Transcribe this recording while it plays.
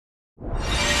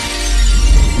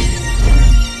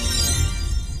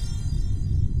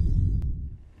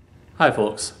Hi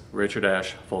folks, Richard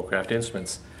Ash, Folkcraft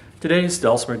Instruments. Today's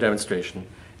Dulcimer demonstration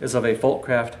is of a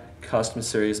Folkcraft Custom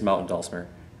Series Mountain Dulcimer,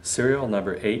 serial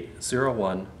number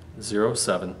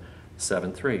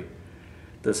 8010773.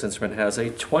 This instrument has a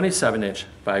 27-inch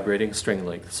vibrating string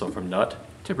length, so from nut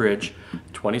to bridge,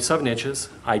 27 inches,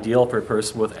 ideal for a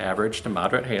person with average to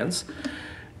moderate hands.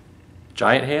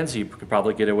 Giant hands, you could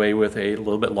probably get away with a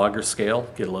little bit longer scale,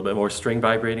 get a little bit more string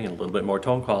vibrating and a little bit more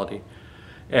tone quality.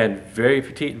 And very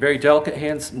petite, very delicate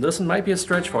hands, this one might be a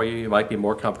stretch for you. You might be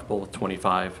more comfortable with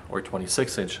 25 or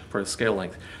 26 inch for the scale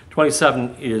length.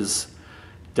 27 is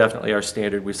definitely our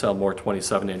standard. We sell more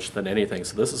 27 inch than anything,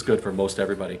 so this is good for most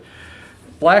everybody.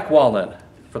 Black walnut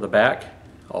for the back.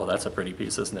 Oh, that's a pretty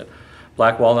piece, isn't it?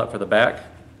 Black walnut for the back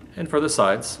and for the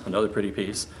sides, another pretty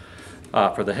piece.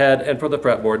 For the head and for the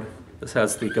fretboard, this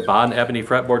has the Gabon ebony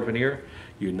fretboard veneer.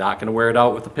 You're not going to wear it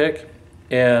out with the pick.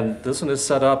 And this one is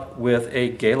set up with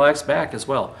a Galax back as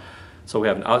well. So we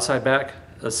have an outside back,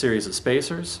 a series of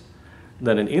spacers,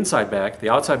 then an inside back. The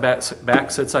outside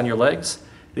back sits on your legs.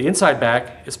 The inside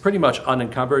back is pretty much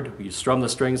unencumbered. You strum the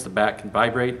strings, the back can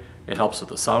vibrate. It helps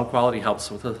with the sound quality,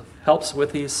 helps with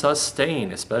the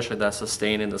sustain, especially that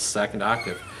sustain in the second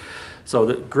octave. So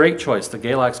the great choice. The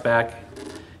Galax back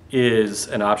is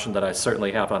an option that I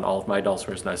certainly have on all of my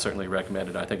Dulcimers, and I certainly recommend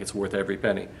it. I think it's worth every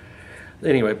penny.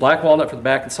 Anyway, black walnut for the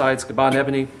back and sides, Gabon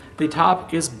ebony. The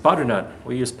top is butternut.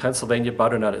 We use Pennsylvania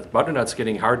butternut. Butternut's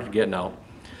getting harder to get now.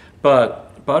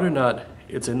 But butternut,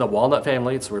 it's in the walnut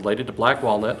family. It's related to black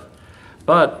walnut.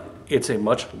 But it's a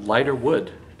much lighter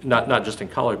wood. Not just in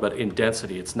color, but in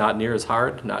density. It's not near as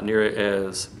hard, not near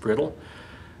as brittle,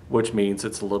 which means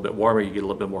it's a little bit warmer. You get a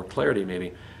little bit more clarity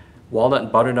maybe. Walnut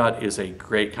and butternut is a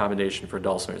great combination for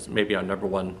dulcimers. Maybe our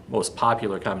 #1 most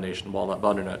popular combination, walnut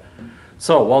butternut.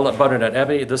 So walnut butternut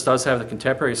ebony, this does have the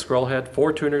contemporary scroll head,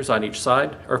 4 tuners on each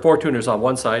side, or 4 tuners on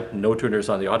one side, no tuners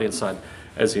on the audience side.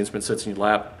 As the instrument sits in your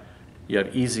lap, you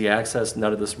have easy access,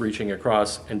 none of this reaching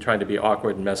across and trying to be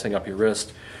awkward and messing up your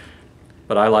wrist.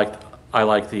 But I like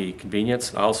the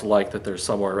convenience. I also like that there's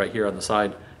somewhere right here on the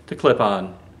side to clip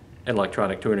on an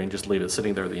electronic tuner and just leave it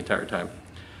sitting there the entire time.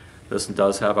 This one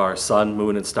does have our sun,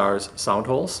 moon, and stars sound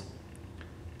holes.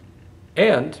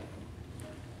 And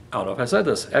I don't know if I said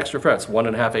this, extra frets,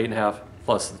 1.5, 8.5,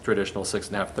 plus the traditional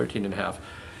 6.5, 13.5.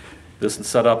 This is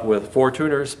set up with 4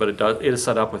 tuners, but it is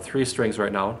set up with 3 strings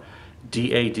right now,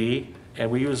 DAD,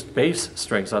 and we used bass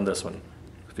strings on this one.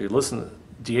 If you listen,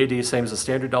 DAD, same as a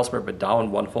standard dulcimer, but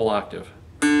down 1 full octave.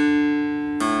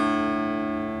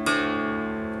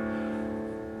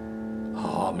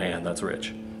 Oh man, that's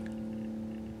rich.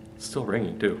 Still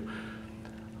ringing too.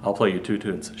 I'll play you 2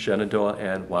 tunes, Shenandoah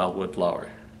and Wildwood Flower.